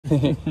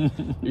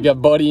We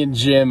got Buddy and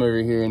Jim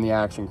over here in the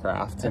Action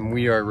Craft, and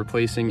we are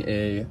replacing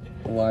a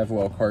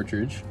Livewell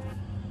cartridge.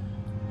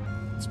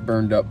 It's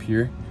burned up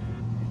here.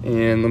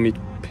 And let me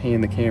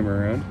pan the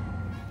camera around.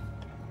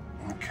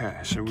 Okay,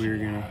 so we're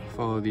gonna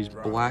follow these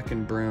black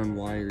and brown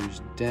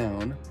wires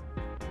down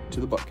to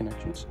the butt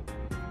connections.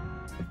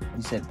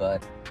 You said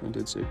butt. I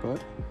did say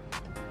butt.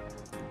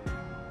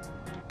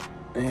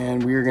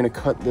 And we are gonna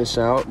cut this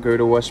out, go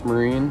to West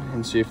Marine,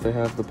 and see if they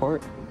have the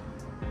part.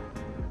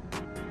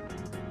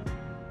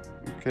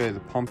 Okay,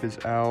 the pump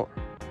is out.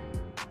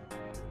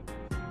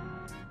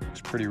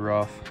 It's pretty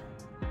rough.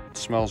 It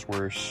smells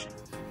worse.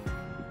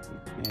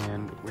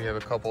 And we have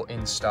a couple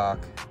in stock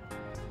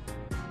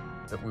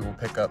that we will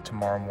pick up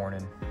tomorrow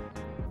morning.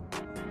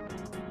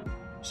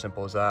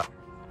 Simple as that.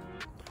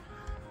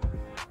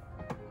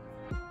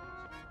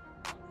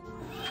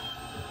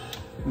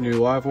 New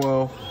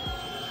Livewell.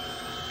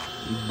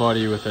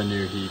 Buddy with a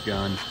new heat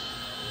gun.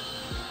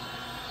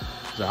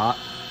 Is it hot?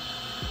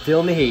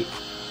 Feeling the heat.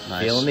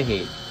 Nice. Feeling the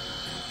heat.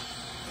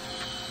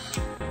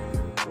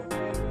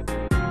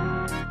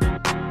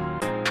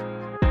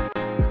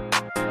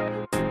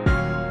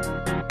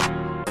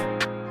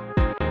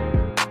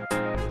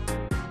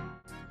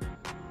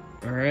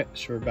 Alright,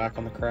 so we're back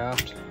on the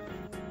craft.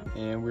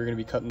 And we're going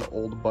to be cutting the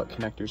old butt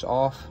connectors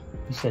off.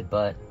 You said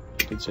butt.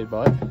 I did say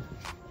butt.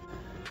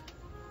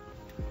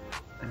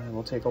 And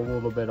we'll take a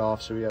little bit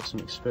off so we have some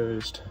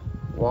exposed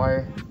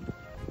wire.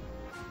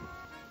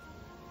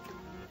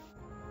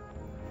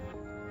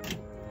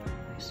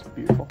 Nice,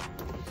 beautiful.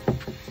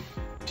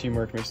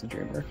 Teamwork makes the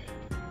dream work.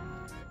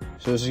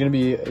 So this is going to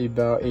be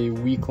about a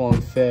week-long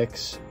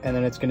fix, and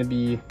then it's going to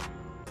be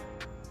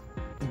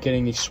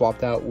getting these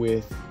swapped out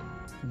with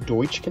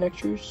Deutsch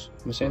connectors.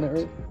 Am I saying that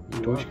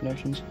right? Deutsch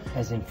connections?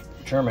 As in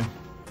German.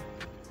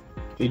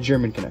 A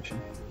German connection.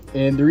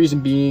 And the reason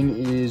being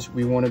is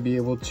we want to be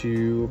able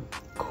to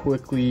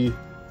quickly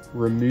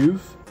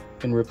remove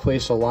and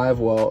replace a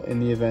Livewell in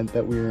the event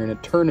that we're in a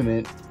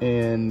tournament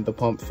and the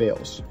pump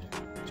fails.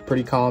 It's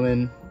pretty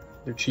common.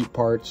 They're cheap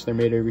parts. They're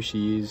made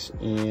overseas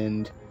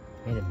and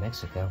made in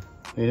Mexico.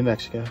 Made in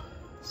Mexico.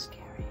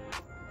 Scary.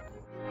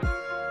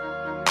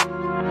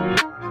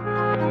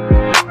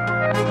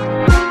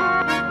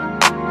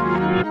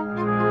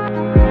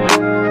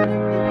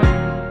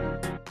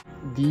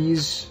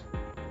 These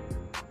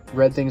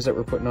red things that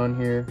we're putting on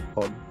here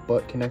called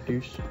butt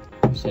connectors.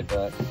 Said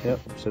butt. Yep,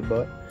 said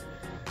butt.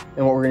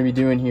 And what we're going to be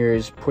doing here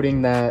is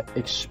putting that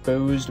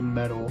exposed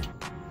metal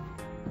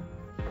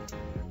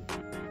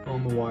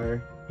on the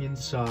wire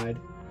inside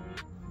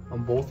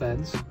on both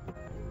ends.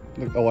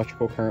 The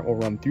electrical current will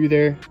run through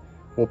there.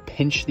 We'll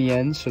pinch the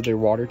ends so they're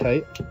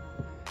watertight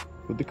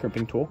with the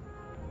crimping tool.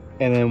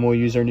 And then we'll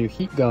use our new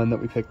heat gun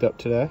that we picked up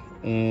today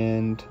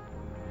and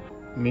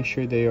make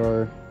sure they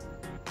are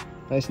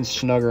nice and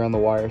snug around the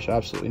wire, so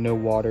absolutely no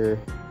water,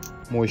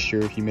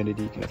 moisture,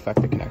 humidity can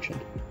affect the connection.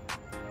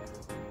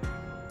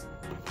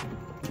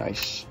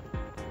 Nice.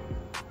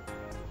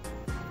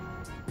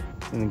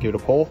 And then give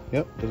it a pull.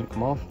 Yep, doesn't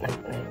come off.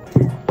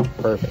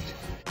 Perfect.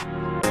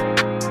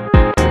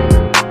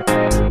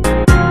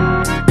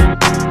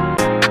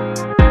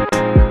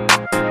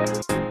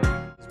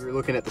 We were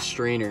looking at the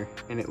strainer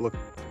and it looked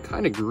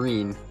kind of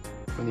green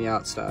from the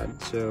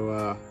outside,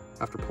 so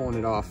after pulling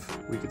it off,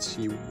 we could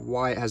see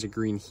why it has a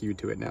green hue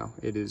to it now.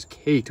 It is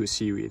caked with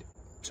seaweed.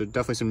 So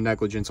definitely some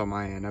negligence on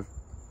my end. I've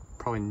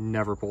probably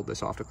never pulled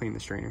this off to clean the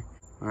strainer.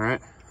 All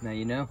right. Now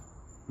you know.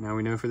 Now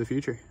we know for the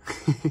future.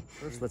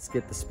 First, let's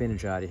get the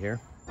spinach out of here.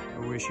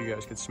 I wish you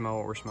guys could smell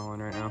what we're smelling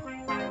right now.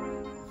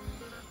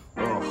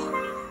 Oh.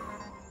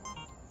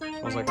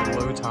 Smells like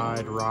low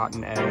tide,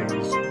 rotten eggs,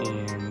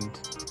 and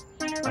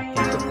a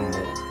hint of mold,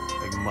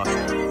 like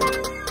mustard.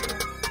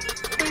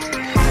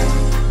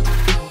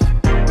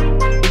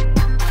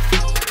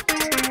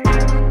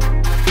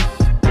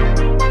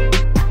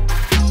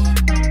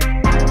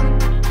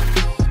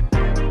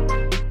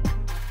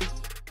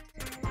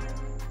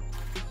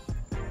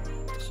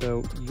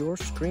 So your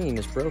screen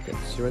is broken.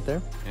 See right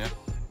there? Yeah.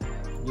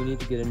 You need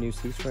to get a new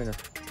sea strainer.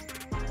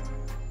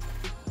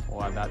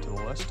 We'll add that to the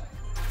list.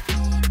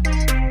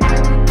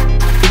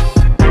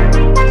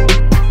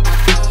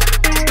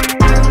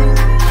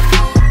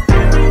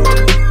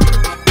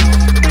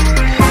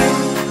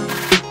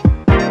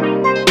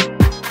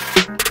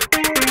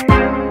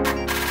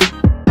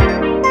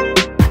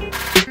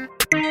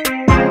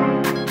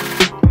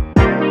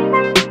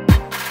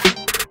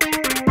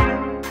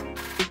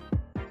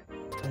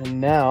 And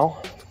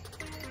now,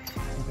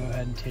 we'll go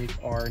ahead and take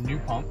our new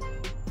pump,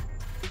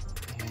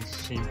 and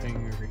same thing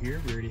over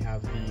here. We already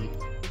have the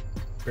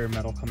bare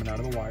metal coming out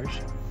of the wires,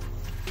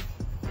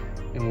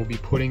 and we'll be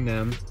putting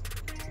them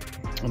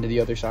into the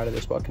other side of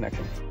this butt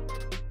connection.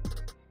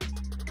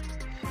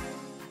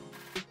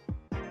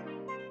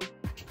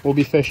 We'll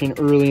be fishing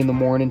early in the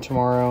morning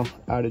tomorrow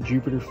out of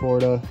Jupiter,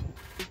 Florida.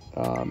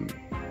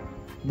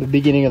 The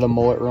beginning of the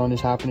mullet run is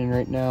happening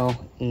right now,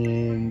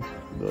 and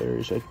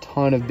there's a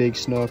ton of big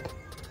snook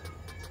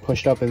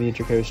pushed up in the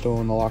Intracoastal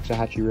and the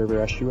Loxahatchee River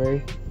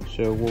estuary.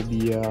 So we'll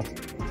be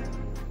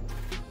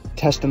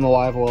testing the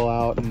live well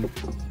out and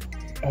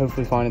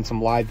hopefully finding some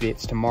live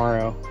baits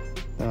tomorrow.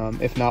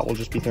 If not, we'll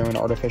just be throwing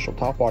artificial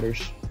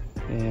topwaters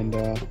and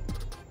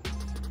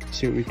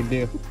see what we can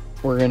do.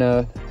 We're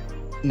gonna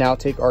now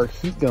take our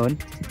heat gun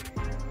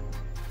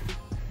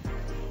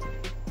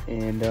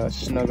and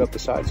snug up the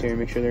sides here and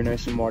make sure they're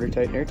nice and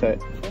watertight and airtight.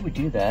 Before we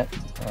do that,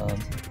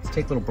 let's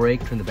take a little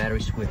break, turn the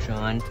battery switch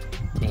on,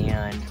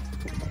 and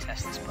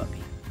test this puppy.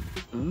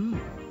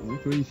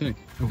 What do you think?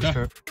 Okay.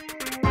 Sure.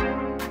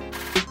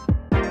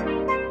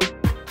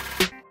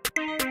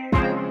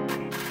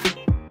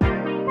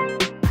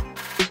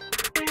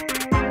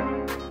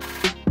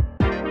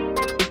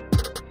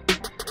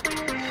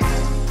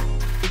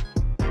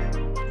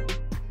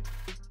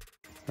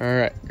 All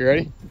right, you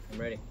ready? I'm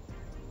ready.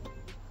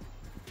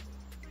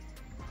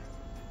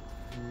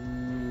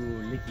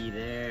 Ooh, looky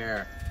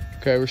there.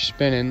 Okay, we're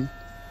spinning.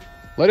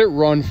 Let it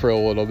run for a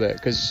little bit,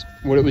 because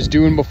what it was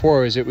doing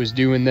before is it was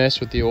doing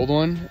this with the old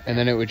one, and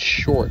then it would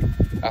short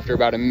after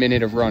about a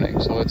minute of running.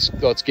 So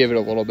let's give it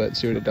a little bit and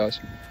see what it does.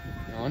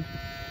 On.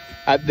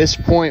 At this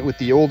point with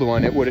the old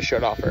one, it would have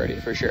shut off already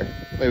for sure.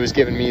 It was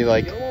giving me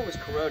like... The old one was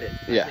corroded.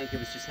 Yeah. I think it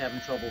was just having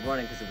trouble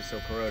running because it was so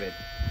corroded.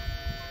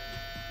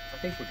 I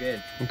think we're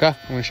good. Okay, I'm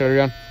gonna shut her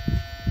down.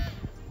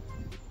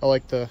 I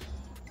like the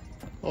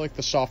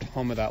soft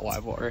hum of that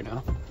live well right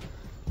now.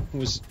 It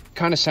was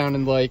kind of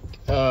sounding like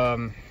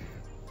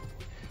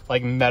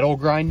metal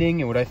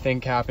grinding, and what I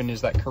think happened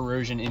is that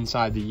corrosion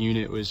inside the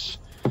unit was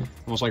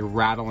almost like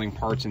rattling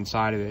parts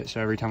inside of it.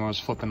 So every time I was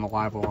flipping the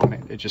live well on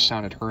it, it just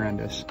sounded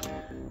horrendous.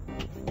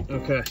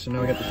 Okay, so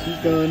now we got the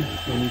heat gun,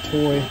 my new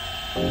toy.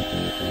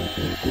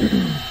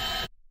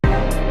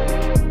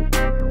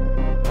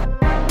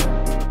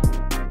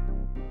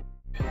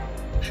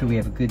 Sure we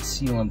have a good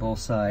seal on both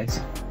sides.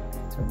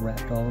 So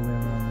wrapped all the way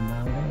around the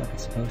mounting like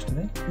it's supposed to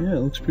be. Yeah, it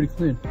looks pretty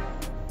clean.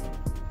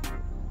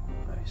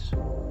 Nice.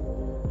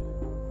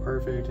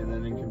 Perfect, and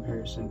then in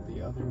comparison to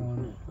the other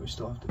one, we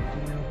still have to do,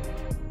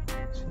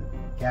 see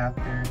the gap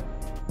there.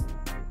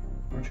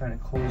 We're trying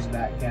to close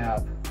that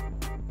gap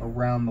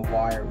around the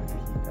wire with the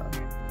heat gun.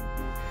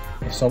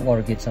 If salt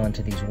water gets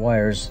onto these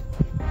wires,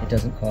 it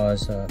doesn't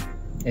cause,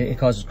 it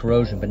causes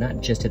corrosion, but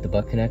not just at the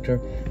butt connector.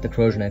 The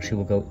corrosion actually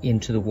will go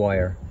into the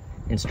wire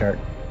and start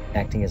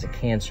acting as a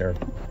cancer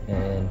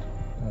and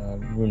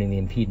ruining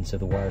the impedance of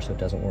the wire so it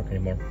doesn't work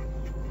anymore.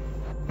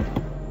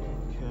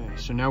 Okay,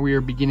 so now we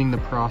are beginning the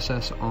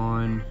process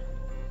on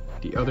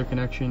the other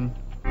connection.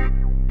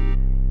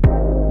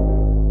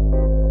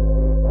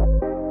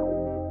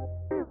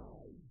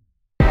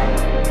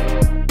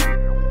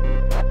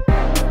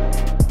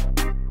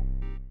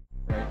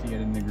 Right, to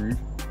get in the groove.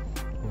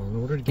 Well, in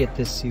order to get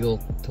this seal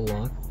to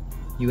lock,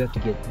 you have to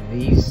get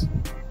these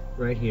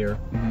right here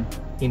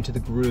into the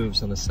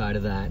grooves on the side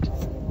of that,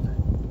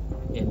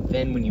 and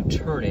then when you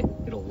turn it,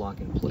 it'll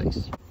lock in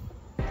place.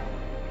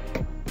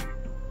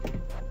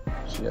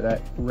 So yeah,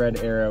 that red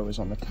arrow is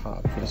on the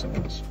top facing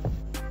us.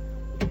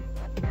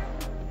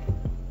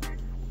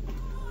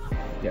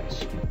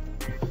 Yes.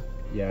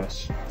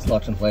 Yes. It's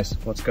locked in place.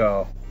 Let's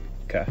go.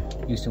 Okay.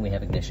 Houston, we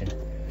have ignition.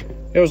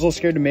 I was a little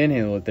scared to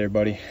manhandle it there,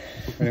 buddy.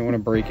 I didn't want to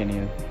break any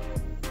of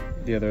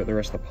the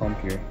rest of the pump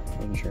here. I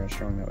wasn't sure how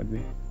strong that would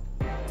be.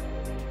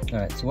 All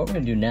right, so what we're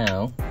gonna do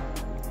now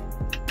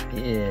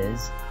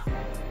is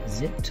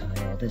zip tie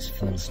all this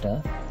fun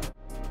stuff.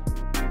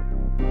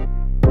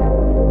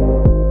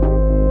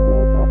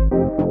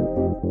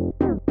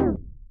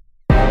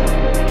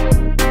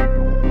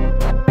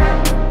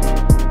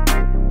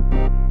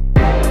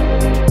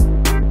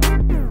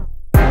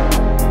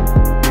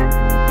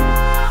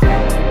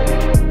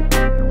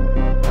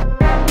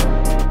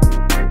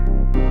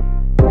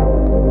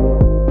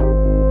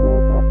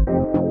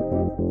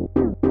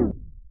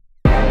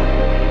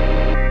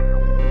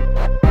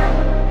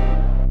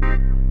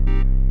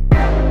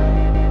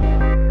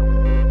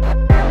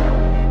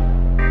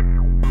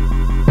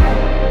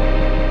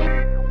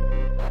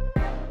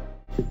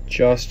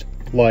 Just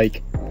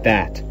like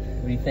that.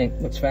 What do you think?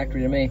 Looks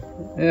factory to me.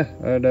 Yeah,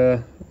 I'd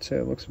say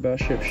it looks about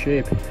ship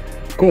shape.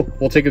 Cool.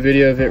 We'll take a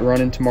video of it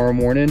running tomorrow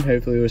morning,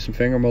 hopefully with some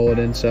finger mullet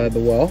inside the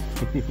well.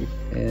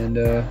 And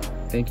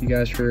thank you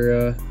guys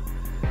for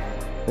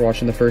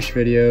watching the first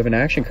video of an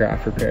action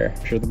craft repair.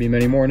 I'm sure there'll be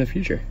many more in the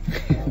future.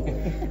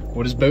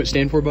 What does BOAT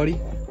stand for, buddy?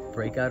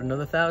 Break out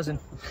another 1,000.